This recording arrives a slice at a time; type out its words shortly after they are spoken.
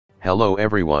Hello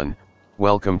everyone,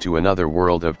 welcome to another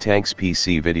World of Tanks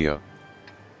PC video.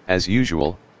 As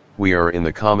usual, we are in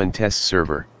the common test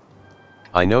server.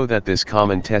 I know that this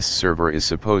common test server is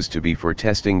supposed to be for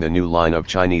testing the new line of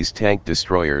Chinese tank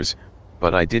destroyers,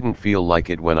 but I didn't feel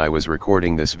like it when I was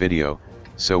recording this video,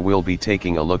 so we'll be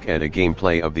taking a look at a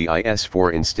gameplay of the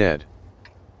IS4 instead.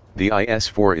 The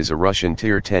IS4 is a Russian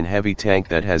Tier 10 heavy tank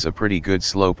that has a pretty good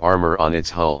slope armor on its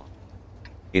hull.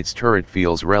 Its turret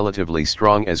feels relatively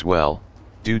strong as well,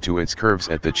 due to its curves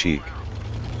at the cheek.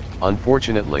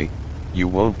 Unfortunately, you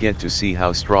won't get to see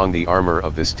how strong the armor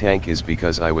of this tank is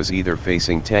because I was either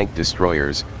facing tank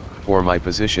destroyers, or my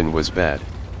position was bad.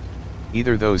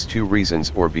 Either those two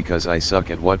reasons or because I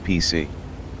suck at what PC.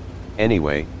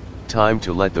 Anyway, time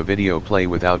to let the video play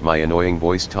without my annoying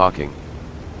voice talking.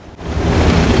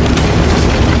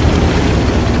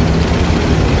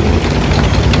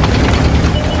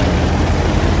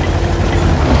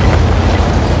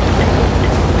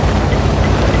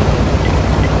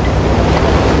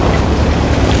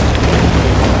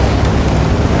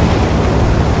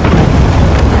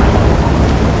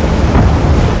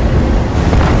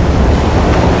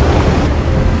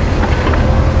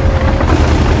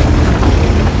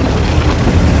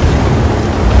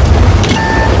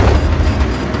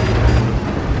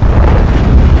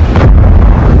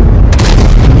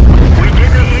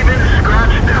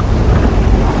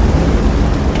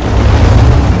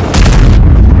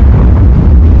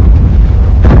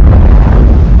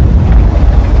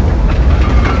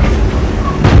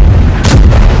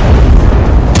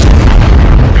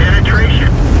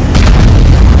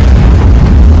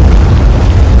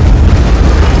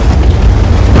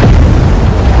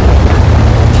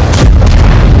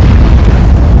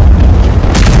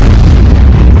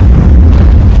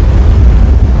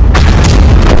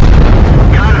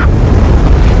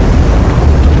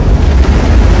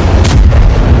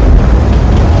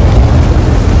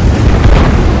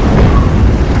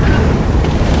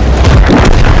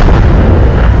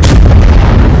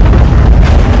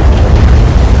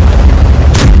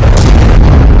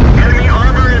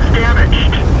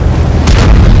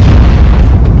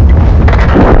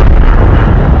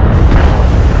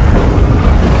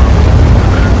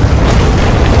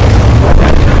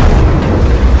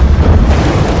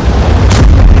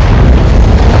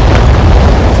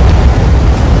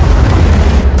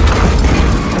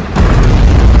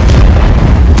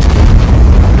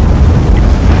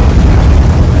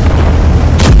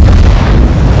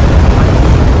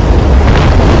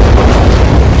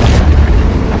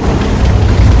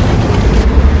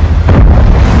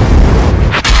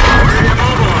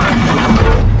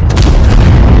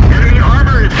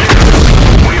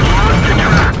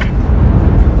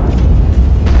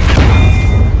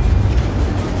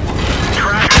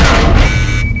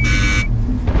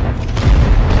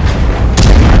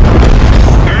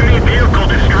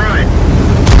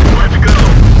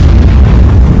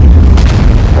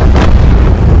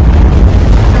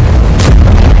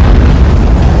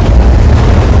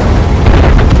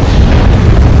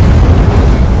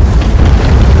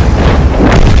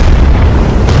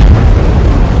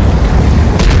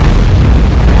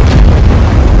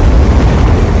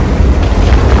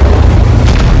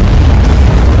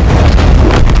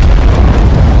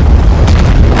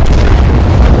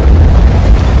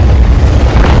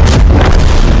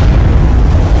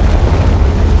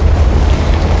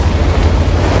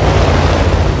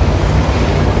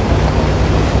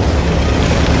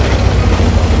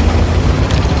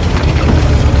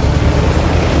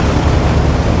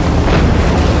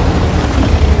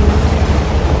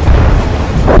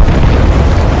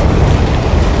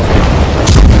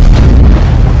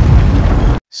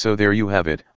 So there you have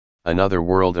it, another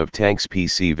World of Tanks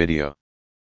PC video.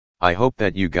 I hope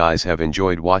that you guys have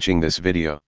enjoyed watching this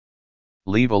video.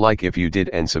 Leave a like if you did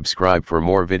and subscribe for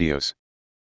more videos.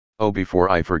 Oh, before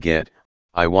I forget,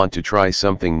 I want to try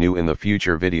something new in the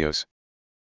future videos.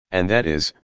 And that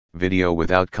is, video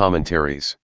without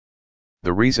commentaries.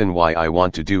 The reason why I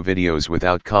want to do videos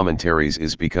without commentaries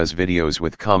is because videos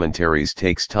with commentaries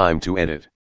takes time to edit.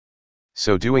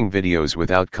 So doing videos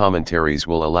without commentaries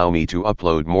will allow me to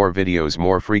upload more videos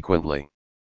more frequently.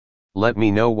 Let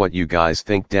me know what you guys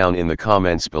think down in the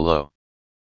comments below.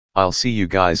 I'll see you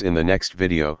guys in the next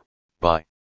video, bye.